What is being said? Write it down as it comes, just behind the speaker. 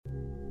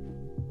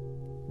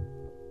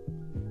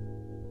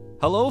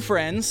Hello,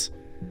 friends.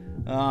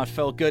 It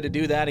felt good to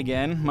do that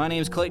again. My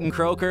name's Clayton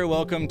Croker.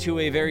 Welcome to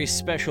a very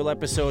special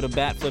episode of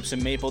Bat Flips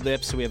and Maple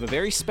Dips. We have a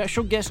very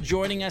special guest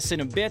joining us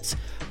in a bit,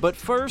 but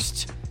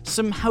first,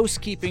 some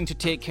housekeeping to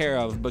take care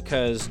of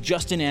because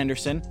Justin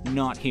Anderson,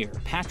 not here.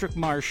 Patrick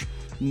Marsh,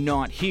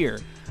 not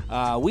here.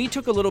 We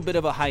took a little bit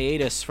of a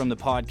hiatus from the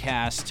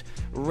podcast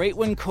right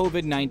when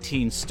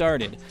COVID-19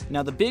 started.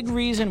 Now, the big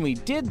reason we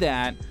did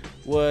that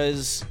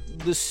was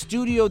the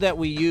studio that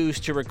we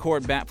used to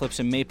record Bat Flips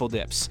and Maple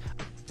Dips.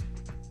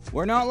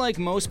 We're not like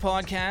most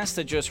podcasts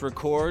that just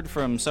record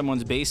from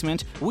someone's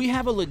basement. We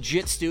have a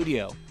legit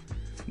studio.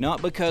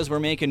 Not because we're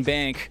making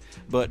bank,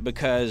 but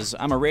because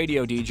I'm a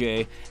radio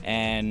DJ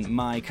and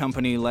my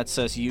company lets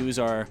us use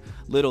our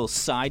little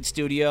side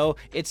studio.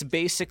 It's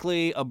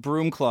basically a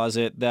broom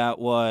closet that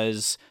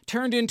was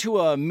turned into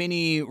a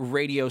mini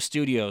radio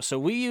studio. So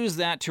we use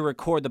that to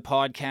record the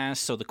podcast,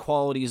 so the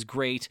quality is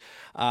great.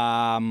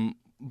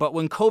 But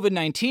when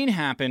COVID-19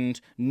 happened,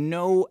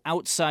 no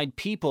outside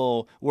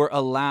people were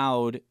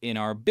allowed in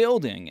our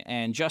building.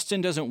 And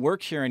Justin doesn't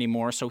work here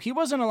anymore, so he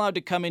wasn't allowed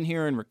to come in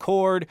here and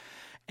record.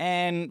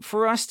 And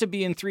for us to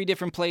be in 3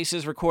 different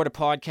places, record a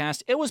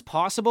podcast, it was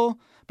possible,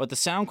 but the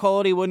sound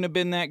quality wouldn't have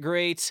been that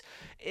great.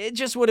 It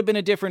just would have been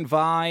a different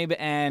vibe,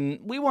 and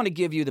we want to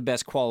give you the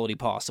best quality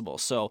possible.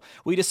 So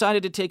we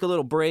decided to take a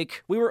little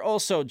break. We were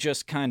also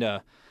just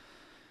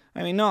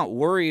not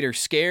worried or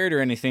scared or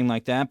anything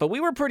like that, but we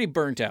were pretty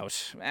burnt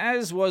out,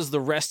 as was the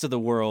rest of the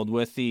world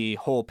with the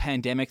whole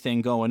pandemic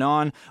thing going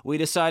on. We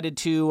decided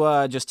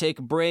to just take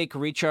a break,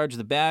 recharge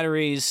the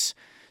batteries.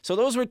 So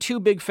those were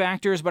 2 big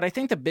factors, but I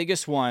think the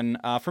biggest one,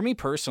 for me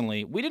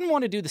personally, we didn't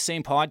want to do the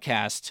same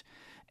podcast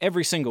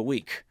every single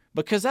week,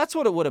 because that's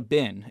what it would have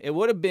been. It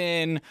would have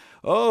been,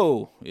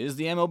 is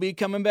the MLB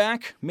coming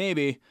back?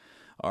 Maybe.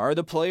 Are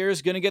the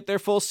players going to get their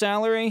full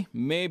salary?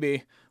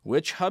 Maybe.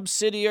 Which hub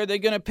city are they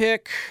going to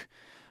pick?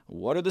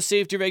 What are the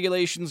safety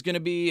regulations going to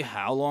be?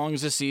 How long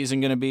is the season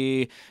going to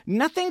be?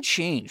 Nothing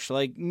changed.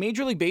 Like,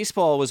 Major League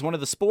Baseball was one of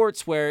the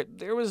sports where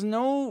there was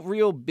no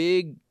real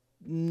big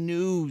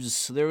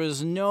news. There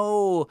was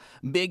no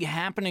big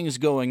happenings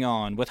going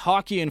on. With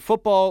hockey and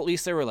football, at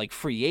least there were like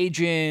free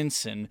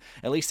agents and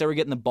at least they were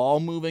getting the ball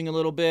moving a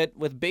little bit.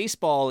 With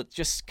baseball, it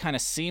just kind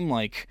of seemed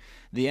like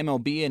the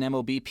MLB and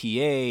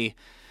MLBPA,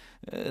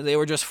 they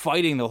were just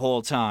fighting the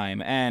whole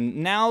time. And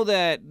now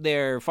that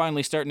they're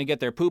finally starting to get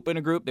their poop in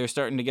a group, they're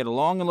starting to get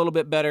along a little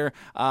bit better,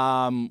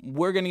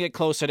 we're going to get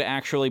closer to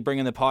actually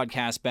bringing the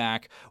podcast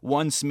back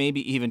once,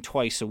 maybe even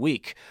twice a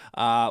week.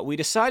 We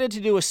decided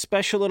to do a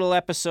special little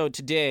episode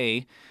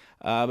today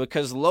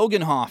because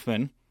Logan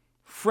Hoffman,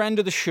 friend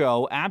of the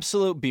show,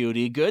 absolute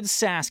beauty, good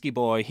Sasky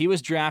boy, he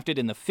was drafted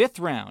in the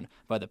 5th round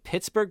by the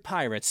Pittsburgh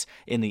Pirates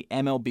in the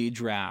MLB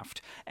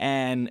draft.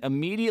 And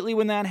immediately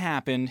when that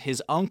happened,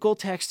 his uncle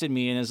texted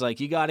me and is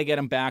like, you got to get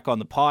him back on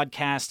the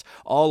podcast.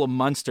 All of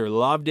Munster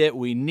loved it.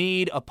 We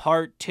need a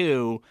part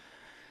 2.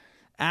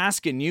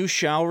 Ask and you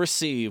shall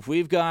receive.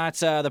 We've got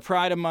the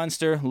pride of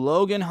Munster,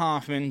 Logan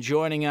Hoffman,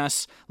 joining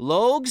us.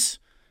 Logs?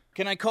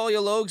 Can I call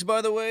you Logs,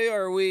 by the way?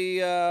 Are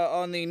we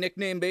on the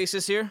nickname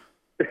basis here?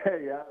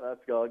 Yeah, that's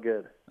all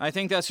good. I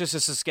think that's just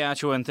a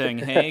Saskatchewan thing,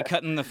 hey?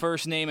 Cutting the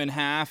first name in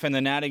half and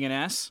then adding an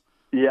S?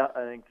 Yeah,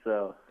 I think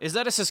so. Is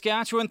that a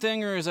Saskatchewan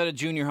thing or is that a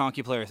junior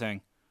hockey player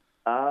thing?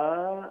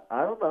 I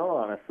don't know,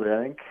 honestly.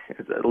 I think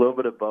it's a little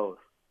bit of both.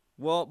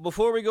 Well,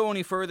 before we go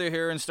any further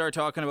here and start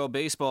talking about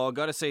baseball, I've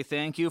got to say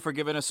thank you for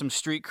giving us some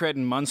street cred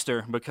in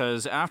Munster,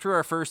 because after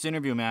our first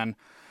interview, man,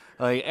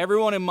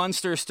 everyone in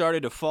Munster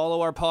started to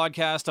follow our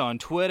podcast on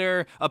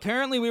Twitter.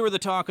 Apparently, we were the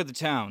talk of the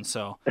town,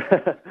 so...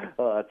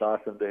 Oh, that's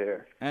awesome to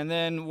hear. And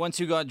then once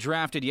you got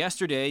drafted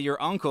yesterday,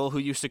 your uncle, who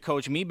used to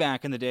coach me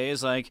back in the day,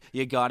 is like,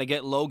 you got to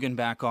get Logan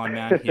back on,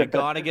 man. You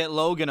got to get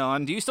Logan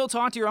on. Do you still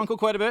talk to your uncle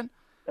quite a bit?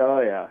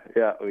 Oh, yeah.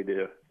 Yeah, we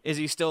do. Is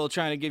he still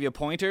trying to give you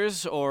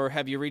pointers, or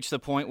have you reached the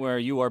point where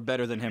you are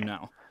better than him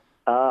now?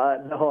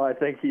 No, I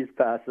think he's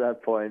past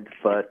that point,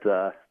 but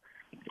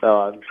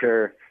I'm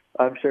sure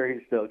he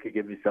still could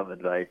give me some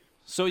advice.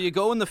 So you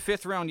go in the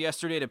 5th round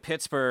yesterday to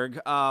Pittsburgh.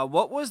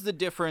 What was the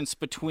difference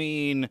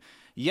between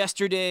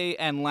yesterday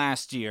and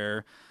last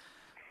year,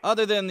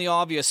 other than the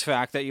obvious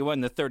fact that you went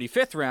in the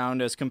 35th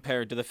round as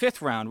compared to the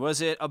 5th round?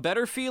 Was it a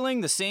better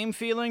feeling, the same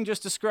feeling?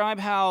 Just describe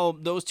how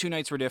those 2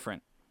 nights were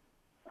different.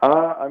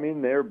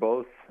 They're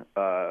both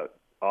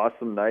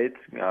awesome nights.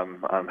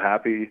 I'm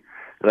happy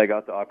that I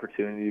got the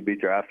opportunity to be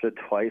drafted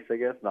twice, I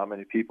guess. Not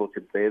many people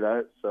could say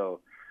that. So,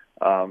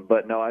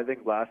 but no, I think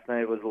last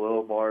night was a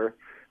little more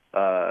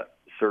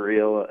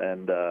surreal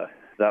and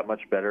that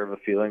much better of a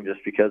feeling,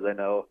 just because I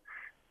know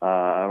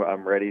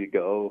I'm ready to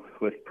go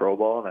with Pro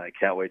Ball and I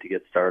can't wait to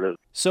get started.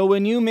 So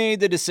when you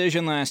made the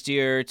decision last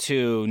year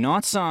to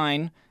not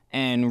sign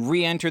and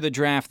re-enter the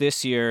draft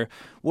this year,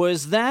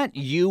 was that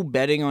you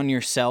betting on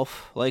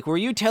yourself? Like, were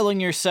you telling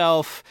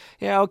yourself,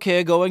 yeah,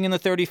 okay, going in the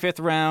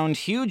 35th round,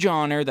 huge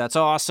honor, that's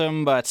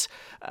awesome, but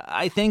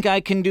I think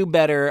I can do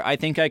better. I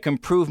think I can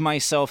prove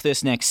myself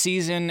this next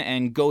season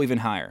and go even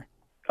higher.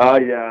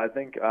 Yeah, I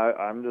think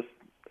I'm just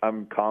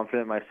I'm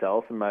confident in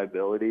myself and my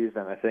abilities,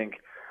 and I think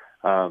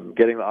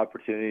getting the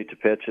opportunity to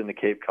pitch in the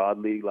Cape Cod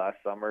League last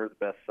summer, the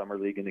best summer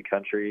league in the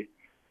country,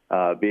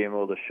 being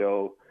able to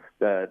show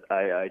that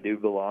I do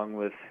belong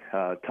with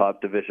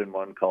top Division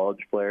I college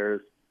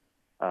players,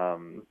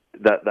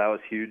 that was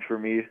huge for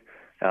me,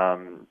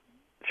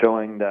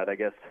 showing that I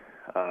guess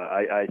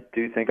I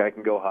do think I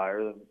can go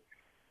higher than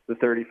the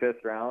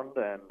 35th round,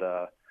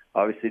 and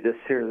obviously this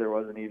year there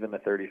wasn't even a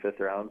 35th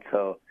round,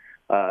 so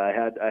I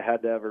had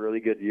to have a really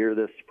good year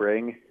this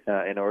spring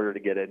in order to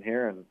get in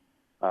here, and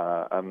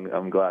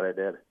I'm glad I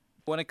did.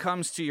 When it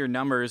comes to your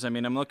numbers, I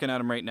mean, I'm looking at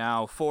them right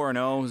now,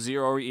 4-0,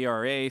 0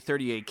 ERA,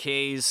 38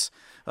 Ks.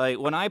 Like,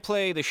 when I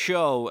play the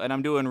show and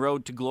I'm doing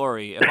Road to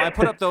Glory, if I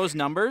put up those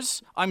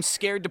numbers, I'm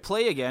scared to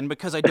play again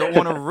because I don't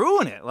want to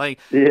ruin it.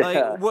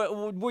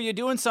 Were you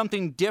doing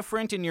something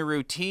different in your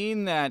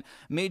routine that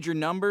made your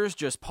numbers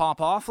just pop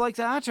off like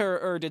that,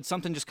 or did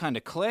something just kind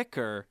of click?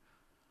 Or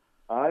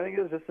I think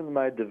it was just in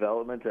my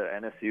development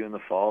at NSU in the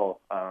fall.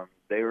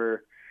 They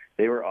were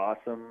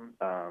awesome.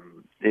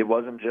 It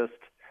wasn't just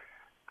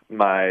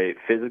my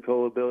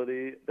physical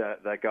ability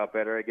that got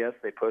better, I guess.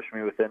 They pushed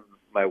me within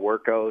my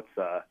workouts,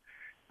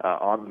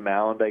 on the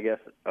mound, I guess,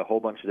 a whole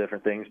bunch of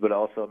different things, but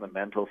also on the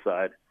mental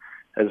side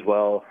as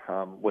well,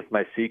 with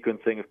my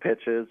sequencing of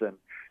pitches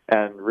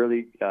and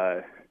really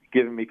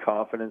giving me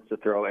confidence to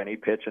throw any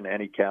pitch in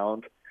any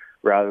count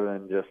rather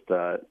than just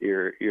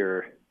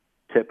your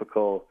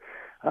typical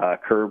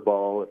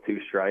curveball with 2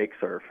 strikes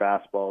or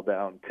fastball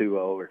down 2-0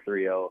 or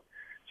 3-0.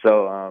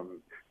 So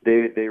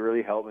they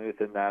really helped me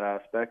within that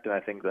aspect, and I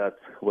think that's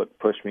what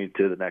pushed me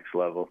to the next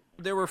level.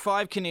 There were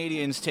 5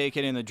 Canadians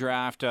taken in the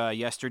draft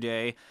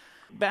yesterday.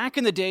 Back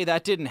in the day,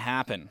 that didn't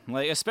happen,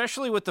 like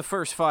especially with the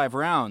first 5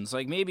 rounds.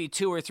 Like maybe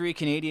 2 or 3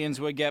 Canadians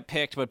would get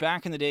picked, but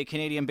back in the day,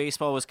 Canadian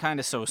baseball was kind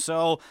of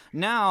so-so.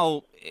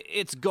 Now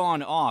it's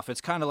gone off. It's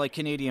kind of like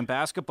Canadian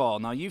basketball.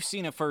 Now you've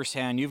seen it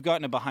firsthand. You've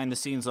gotten a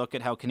behind-the-scenes look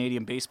at how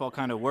Canadian baseball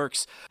kind of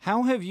works.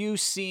 How have you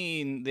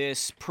seen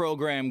this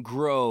program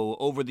grow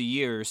over the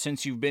years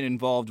since you've been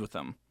involved with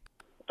them?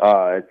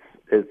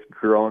 It's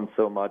grown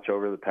so much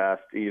over the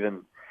past,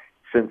 even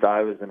since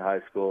I was in high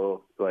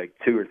school, like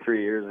 2 or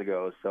 3 years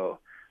ago. So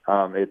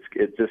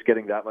it's just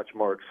getting that much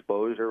more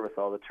exposure with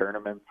all the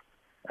tournaments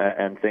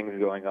and things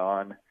going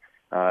on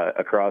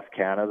across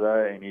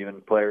Canada, and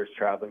even players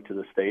traveling to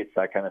the States,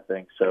 that kind of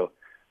thing. So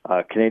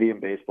Canadian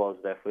baseball is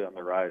definitely on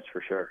the rise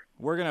for sure.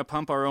 We're going to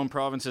pump our own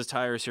province's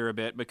tires here a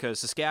bit because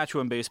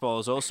Saskatchewan baseball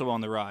is also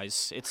on the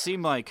rise. It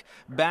seemed like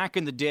back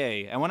in the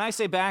day, and when I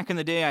say back in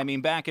the day, I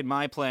mean back in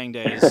my playing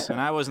days,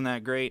 and I wasn't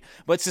that great,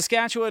 but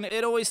Saskatchewan,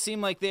 it always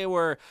seemed like they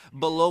were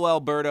below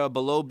Alberta,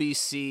 below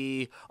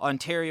BC,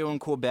 Ontario, and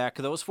Quebec.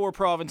 Those 4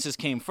 provinces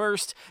came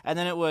first, and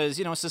then it was,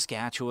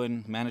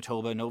 Saskatchewan,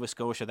 Manitoba, Nova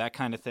Scotia, that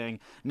kind of thing.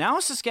 Now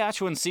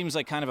Saskatchewan seems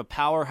like kind of a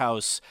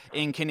powerhouse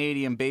in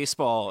Canadian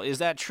baseball. Is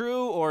that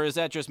true, or is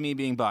that just me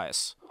being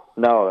biased?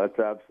 No, that's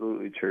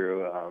absolutely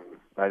true.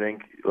 I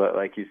think,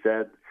 like you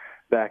said,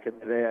 back in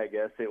the day, I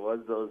guess it was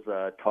those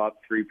top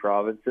 3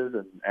 provinces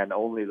and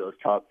only those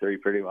top 3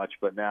 pretty much.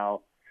 But now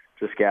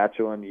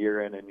Saskatchewan,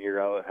 year in and year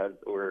out,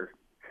 we're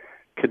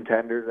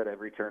contenders at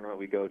every tournament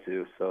we go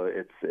to. So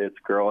it's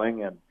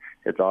growing, and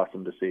it's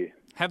awesome to see.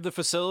 Have the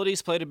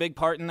facilities played a big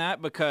part in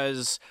that?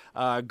 Because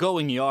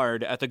Going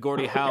Yard at the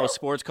Gordie Howe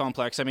Sports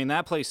Complex, I mean,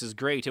 that place is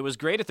great. It was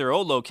great at their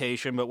old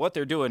location, but what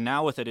they're doing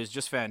now with it is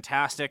just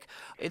fantastic.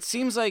 It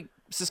seems like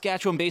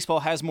Saskatchewan baseball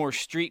has more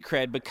street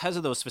cred because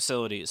of those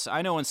facilities.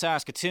 I know in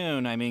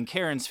Saskatoon, I mean,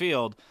 Cairns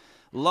Field,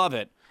 love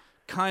it.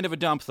 Kind of a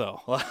dump,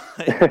 though.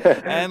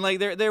 And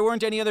there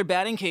weren't any other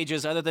batting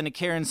cages other than a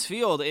Cairns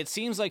Field. It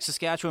seems like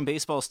Saskatchewan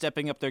baseball is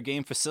stepping up their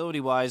game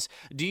facility-wise.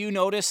 Do you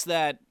notice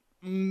that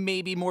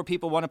maybe more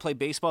people want to play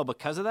baseball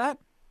because of that?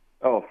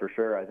 Oh, for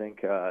sure. I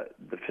think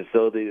the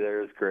facility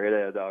there is great.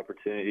 I had the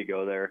opportunity to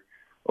go there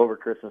over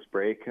Christmas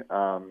break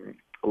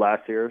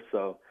last year,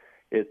 so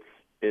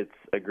it's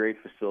a great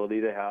facility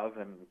to have,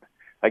 and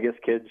I guess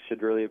kids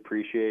should really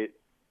appreciate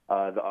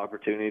the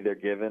opportunity they're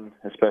given,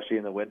 especially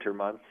in the winter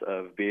months,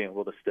 of being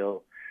able to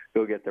still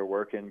go get their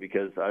work in,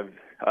 because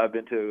I've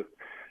been to,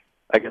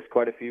 I guess,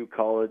 quite a few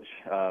college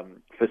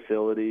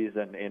facilities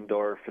and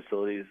indoor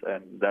facilities,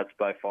 and that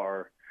by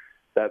far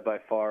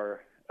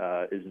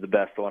is the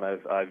best one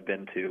I've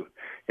been to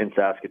in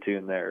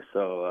Saskatoon there.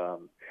 So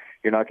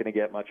you're not going to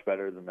get much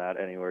better than that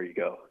anywhere you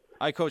go.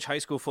 I coach high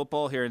school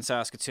football here in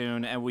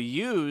Saskatoon, and we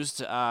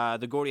used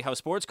the Gordie Howe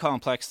Sports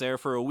Complex there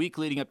for a week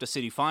leading up to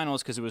city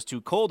finals because it was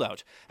too cold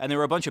out. And there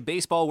were a bunch of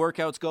baseball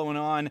workouts going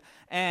on.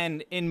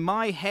 And in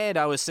my head,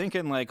 I was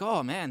thinking like,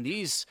 oh, man,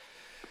 these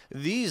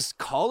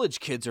college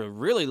kids are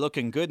really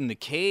looking good in the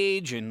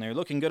cage, and they're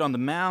looking good on the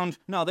mound.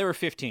 No, they were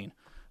 15.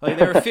 Like,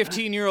 they were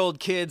 15-year-old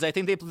kids. I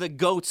think the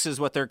Goats is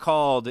what they're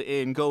called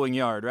in Going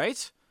Yard,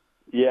 right?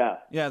 Yeah.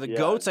 Yeah, the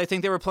Goats. I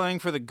think they were playing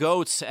for the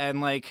Goats, and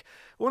like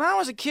when I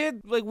was a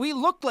kid, like we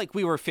looked like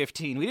we were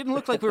 15. We didn't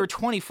look like we were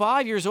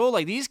 25 years old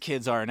like these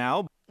kids are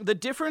now. the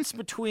difference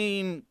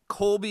between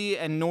Colby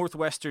and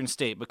Northwestern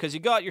State, because you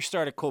got your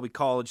start at Colby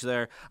College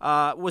there,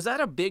 was that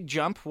a big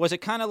jump? Was it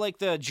kind of like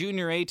the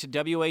Junior A to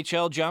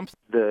WHL jump?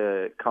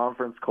 The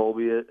conference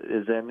Colby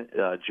is in,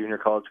 Junior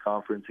College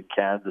Conference in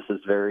Kansas, is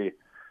very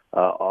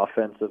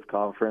offensive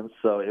conference,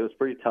 so it was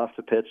pretty tough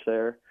to pitch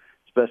there,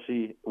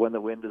 especially when the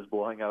wind is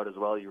blowing out as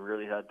well. You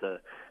really had to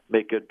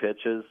make good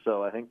pitches,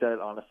 so I think that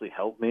honestly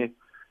helped me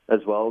as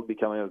well,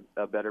 becoming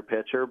a better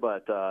pitcher.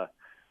 But I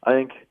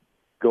think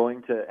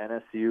going to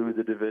NSU,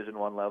 the Division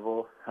I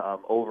level,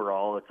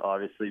 overall it's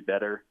obviously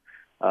better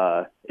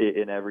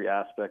in every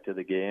aspect of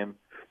the game.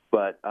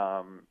 But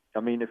I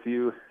mean, if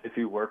you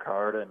work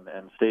hard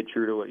and stay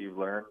true to what you've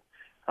learned,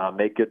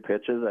 make good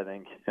pitches, I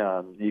think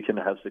you can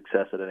have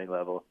success at any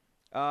level.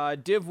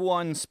 Div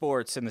 1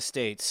 sports in the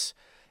States,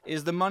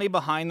 is the money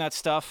behind that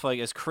stuff like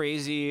as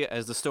crazy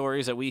as the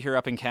stories that we hear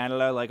up in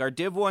Canada? Like, are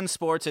Div 1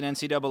 sports in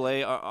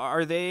NCAA,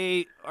 are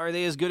they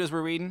as good as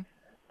we're reading?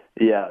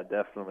 Yeah,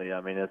 definitely. I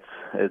mean,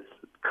 it's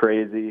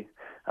crazy.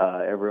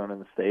 Everyone in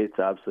the States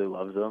absolutely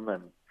loves them,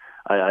 and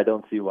I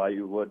don't see why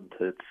you wouldn't.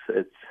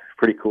 It's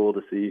pretty cool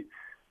to see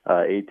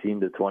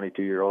 18 to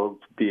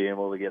 22-year-olds being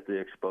able to get the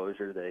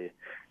exposure they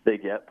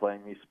get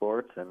playing these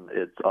sports, and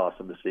it's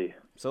awesome to see.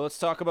 So let's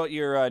talk about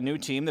your new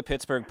team, the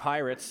Pittsburgh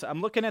Pirates.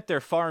 I'm looking at their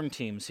farm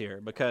teams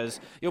here because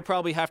you'll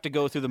probably have to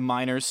go through the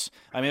minors.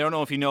 I mean, I don't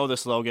know if you know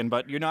this, Logan,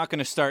 but you're not going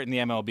to start in the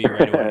MLB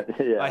right away.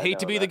 Yeah, I hate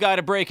to be the guy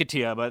to break it to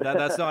you, but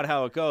that's not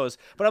how it goes.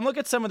 But I'm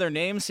looking at some of their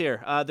names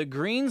here. The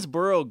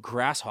Greensboro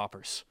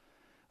Grasshoppers.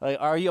 Like,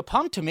 are you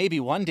pumped to maybe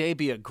one day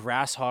be a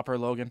grasshopper,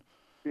 Logan?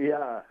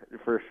 Yeah,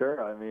 for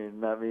sure. I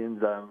mean, that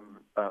means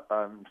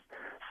I'm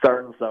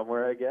starting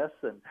somewhere, I guess,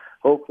 and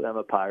hopefully I'm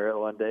a Pirate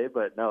one day.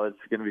 But no,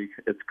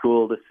 it's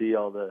cool to see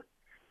all the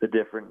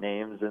different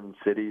names and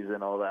cities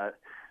and all that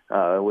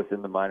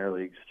within the minor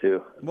leagues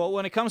too. Well,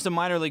 when it comes to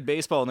minor league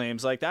baseball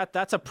names like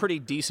that's a pretty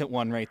decent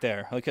one right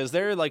there, because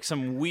there are like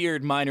some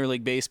weird minor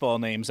league baseball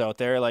names out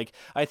there. Like,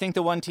 I think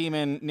the one team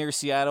near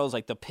Seattle is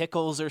like the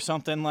Pickles or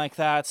something like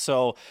that.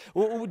 So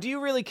do you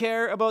really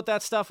care about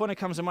that stuff when it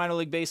comes to minor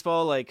league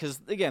baseball? Like,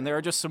 because again, there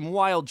are just some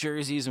wild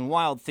jerseys and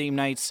wild theme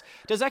nights.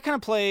 Does that kind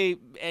of play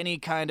any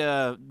kind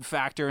of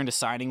factor into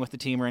signing with the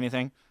team or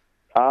anything?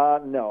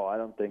 No, I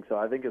don't think so.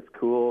 I think it's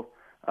cool.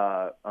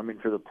 I mean,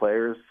 for the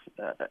players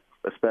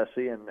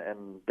especially, and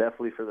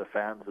definitely for the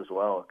fans as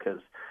well, because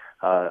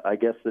I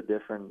guess the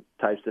different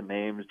types of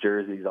names,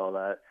 jerseys, all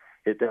that,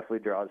 it definitely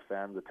draws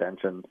fans'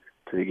 attention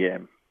to the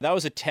game. That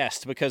was a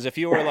test, because if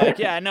you were like,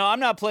 yeah, no, I'm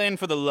not playing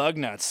for the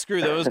Lugnuts,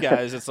 screw those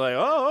guys, it's like,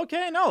 oh,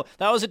 okay, no.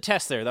 That was a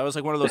test there. That was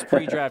like one of those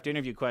pre-draft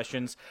interview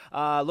questions.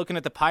 Looking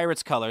at the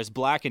Pirates colors,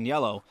 black and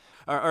yellow.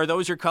 Are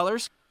those your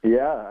colors?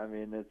 Yeah, I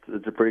mean,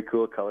 it's a pretty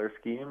cool color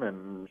scheme,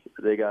 and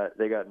they got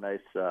nice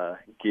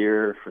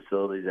gear,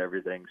 facilities,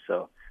 everything,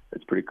 so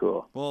it's pretty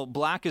cool. Well,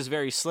 black is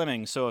very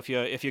slimming, so if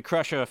you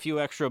crush a few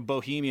extra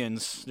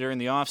Bohemians during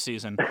the off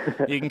season,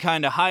 you can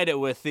kind of hide it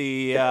with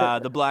the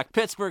black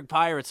Pittsburgh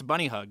Pirates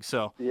bunny hug.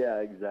 So yeah,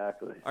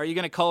 exactly. Are you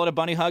going to call it a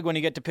bunny hug when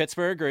you get to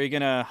Pittsburgh, or are you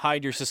going to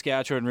hide your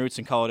Saskatchewan roots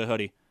and call it a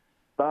hoodie?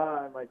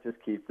 I might just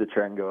keep the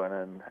trend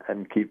going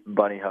and keep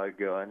bunny hug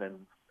going, and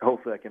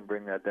hopefully I can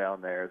bring that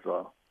down there as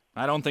well.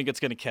 I don't think it's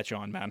going to catch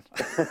on, man.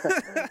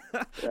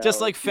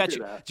 Just like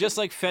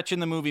Fetch in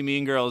the movie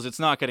Mean Girls, it's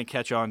not going to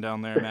catch on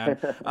down there, man.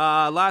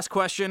 Last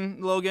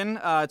question, Logan.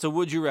 It's a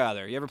Would You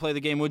Rather. You ever play the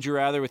game Would You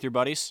Rather with your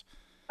buddies?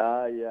 Yeah,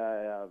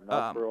 I have.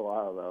 Not for a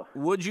while, though.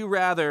 Would you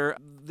rather,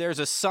 there's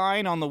a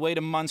sign on the way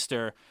to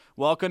Munster,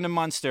 welcome to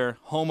Munster,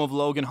 home of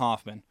Logan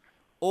Hoffman.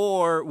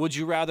 Or would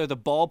you rather the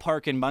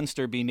ballpark in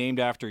Munster be named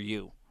after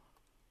you?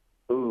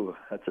 Ooh,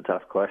 that's a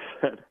tough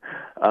question.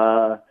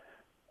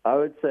 I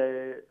would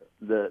say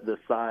the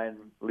sign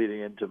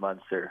leading into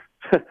Munster.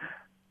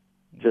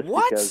 Just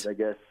what? Because I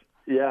guess,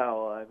 yeah,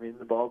 well, I mean,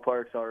 the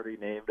ballpark's already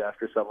named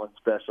after someone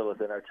special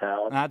within our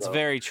town. That's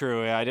very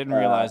true. Yeah, I didn't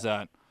realize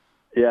that.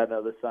 Yeah,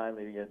 no, the sign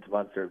leading into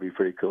Munster would be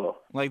pretty cool.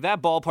 Like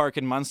that ballpark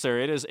in Munster,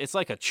 it's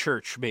like a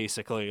church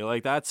basically.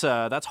 Like that's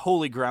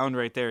holy ground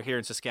right there here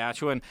in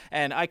Saskatchewan.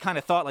 And I kind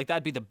of thought like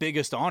that'd be the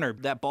biggest honor,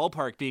 that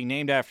ballpark being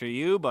named after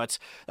you, but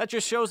that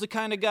just shows the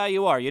kind of guy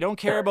you are. You don't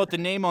care about the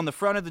name on the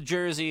front of the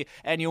jersey,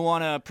 and you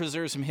want to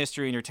preserve some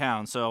history in your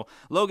town. So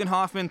Logan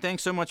Hoffman,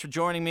 thanks so much for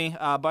joining me.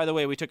 By the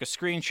way, we took a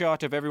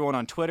screenshot of everyone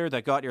on Twitter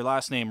that got your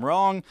last name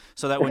wrong,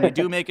 so that when you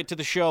do make it to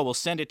the show, we'll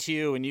send it to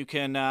you, and you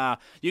can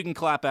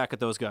clap back at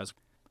those guys.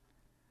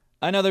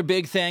 Another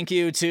big thank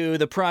you to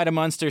the Pride of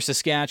Munster,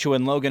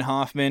 Saskatchewan, Logan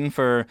Hoffman,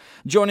 for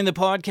joining the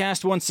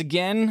podcast once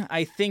again.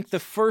 I think the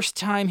first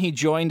time he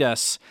joined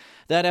us,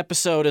 that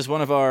episode is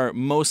one of our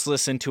most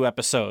listened to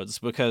episodes,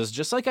 because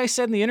just like I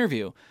said in the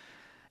interview,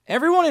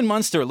 everyone in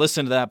Munster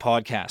listened to that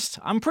podcast.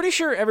 I'm pretty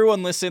sure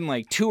everyone listened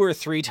like 2 or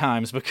 3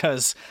 times,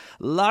 because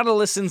a lot of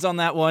listens on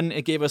that one.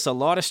 It gave us a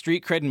lot of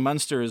street cred in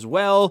Munster as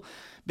well.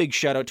 Big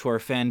shout out to our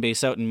fan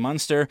base out in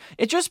Munster.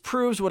 It just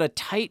proves what a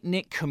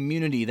tight-knit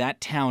community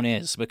that town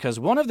is, because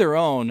one of their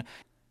own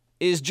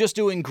is just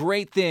doing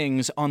great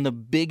things on the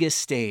biggest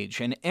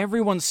stage, and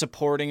everyone's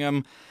supporting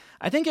them.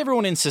 I think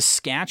everyone in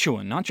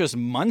Saskatchewan, not just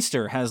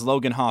Munster, has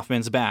Logan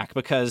Hoffman's back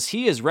because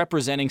he is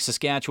representing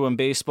Saskatchewan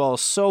baseball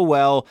so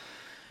well.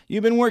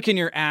 You've been working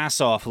your ass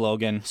off,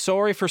 Logan.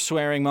 Sorry for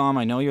swearing, Mom.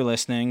 I know you're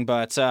listening,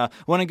 but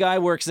when a guy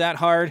works that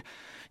hard,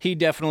 he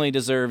definitely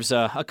deserves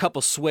a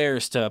couple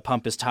swears to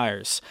pump his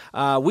tires.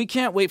 We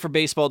can't wait for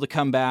baseball to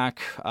come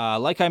back.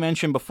 Like I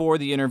mentioned before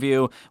the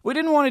interview, we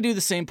didn't want to do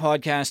the same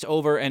podcast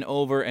over and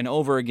over and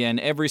over again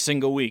every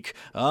single week.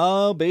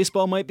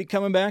 Baseball might be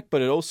coming back,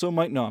 but it also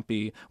might not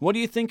be. What do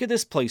you think of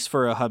this place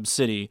for a hub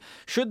city?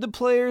 Should the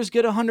players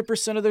get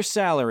 100% of their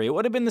salary? It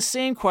would have been the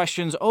same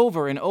questions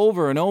over and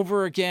over and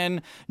over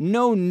again.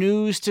 No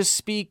news to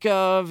speak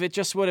of. It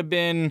just would have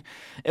been,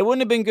 it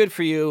wouldn't have been good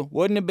for you,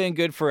 wouldn't have been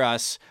good for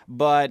us,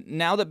 but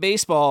now that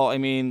baseball, I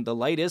mean, the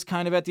light is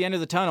kind of at the end of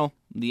the tunnel.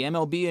 The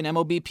MLB and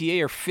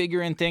MLBPA are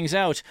figuring things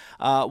out.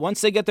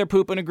 Once they get their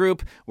poop in a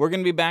group, we're going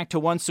to be back to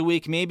once a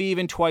week, maybe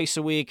even twice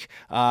a week.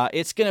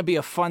 It's going to be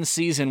a fun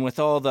season with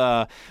all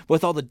the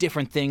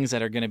different things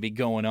that are going to be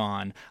going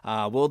on.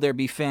 Will there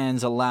be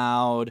fans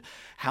allowed?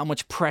 How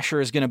much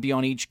pressure is going to be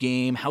on each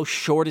game? How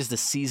short is the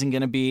season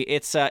going to be?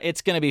 It's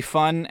going to be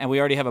fun, and we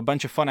already have a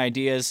bunch of fun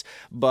ideas.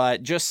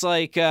 But just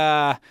like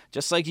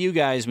you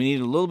guys, we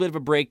needed a little bit of a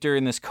break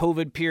during this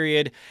COVID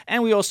period,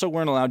 and we also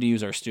weren't allowed to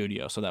use our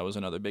studio, so that was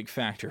another big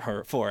factor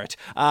for it.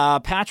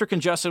 Patrick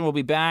and Justin will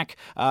be back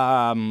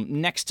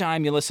next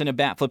time you listen to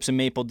Bat Flips and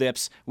Maple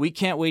Dips. We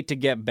can't wait to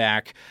get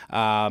back.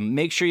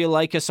 Make sure you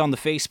like us on the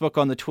Facebook,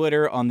 on the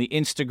Twitter, on the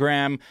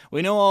Instagram.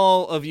 We know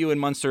all of you in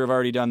Munster have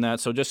already done that,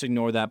 so just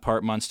ignore that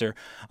part, Munster.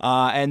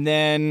 And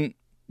then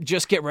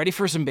just get ready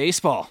for some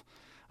baseball.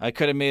 I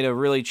could have made a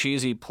really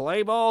cheesy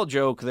play ball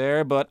joke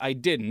there, but I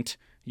didn't.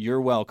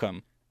 You're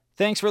welcome.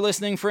 Thanks for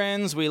listening,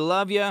 friends. We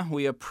love you.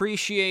 We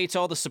appreciate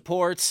all the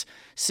supports.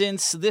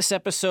 Since this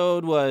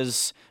episode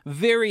was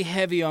very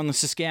heavy on the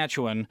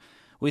Saskatchewan,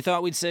 we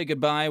thought we'd say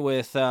goodbye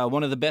with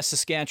one of the best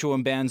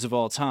Saskatchewan bands of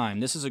all time.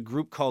 This is a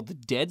group called The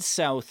Dead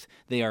South.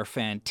 They are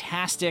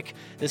fantastic.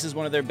 This is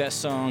one of their best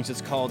songs.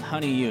 It's called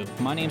Honey You.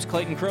 My name's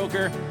Clayton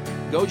Croker.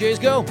 Go Jays,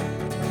 go!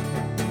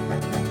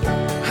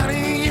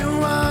 Honey, you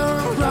are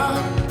a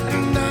rock,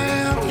 and I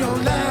am your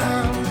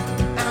lamb,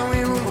 and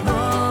we will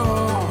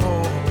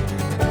grow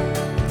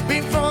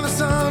before the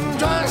sun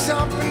dries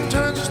up and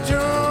turns us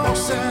to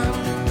sand.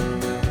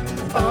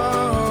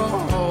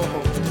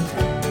 Oh,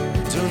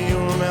 do you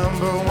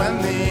remember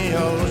when the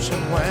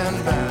ocean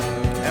went back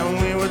and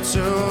we were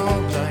too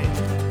blind?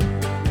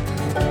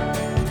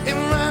 It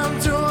ran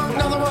to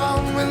another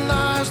world with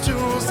lies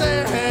to say.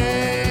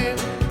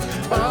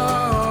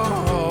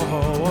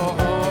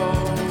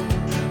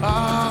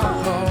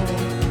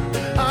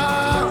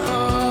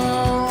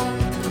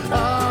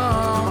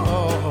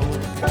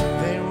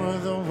 They were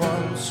the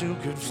ones who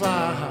could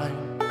fly.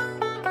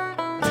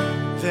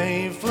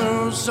 They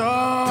flew so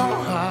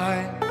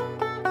high.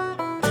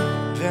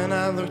 Then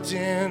I looked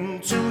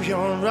into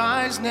your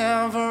eyes,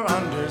 never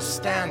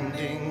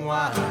understanding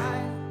why.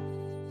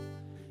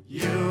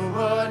 You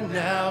would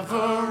never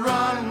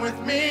run with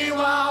me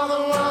while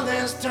the world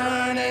is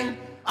turning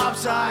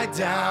upside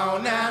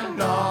down and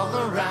all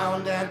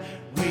around, and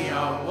we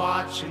are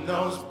watching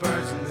those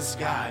birds in the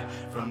sky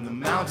from the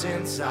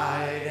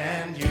mountainside,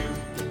 and you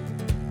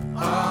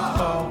are